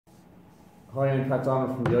Hi, I'm Pat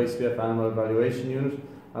Donnellan from the ICBF Animal Evaluation Unit,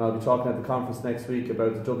 and I'll be talking at the conference next week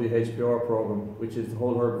about the WHPR programme, which is the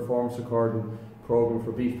Whole Herd Performance Recording programme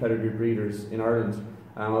for beef pedigree breeders in Ireland.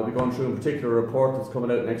 I'll be going through in particular a report that's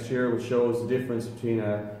coming out next year which shows the difference between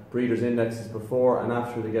breeders' indexes before and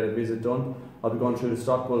after they get a visit done. I'll be going through the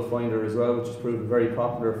stock bull finder as well, which has proven very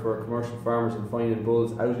popular for commercial farmers in finding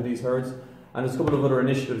bulls out of these herds. And there's a couple of other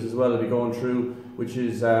initiatives as well I'll be going through, which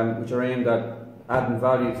are aimed at adding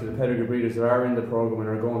value to the pedigree breeders that are in the programme and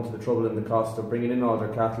are going to the trouble and the cost of bringing in all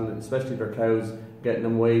their cattle, especially their cows, getting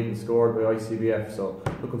them weighed and scored by ICBF. So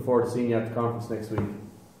looking forward to seeing you at the conference next week.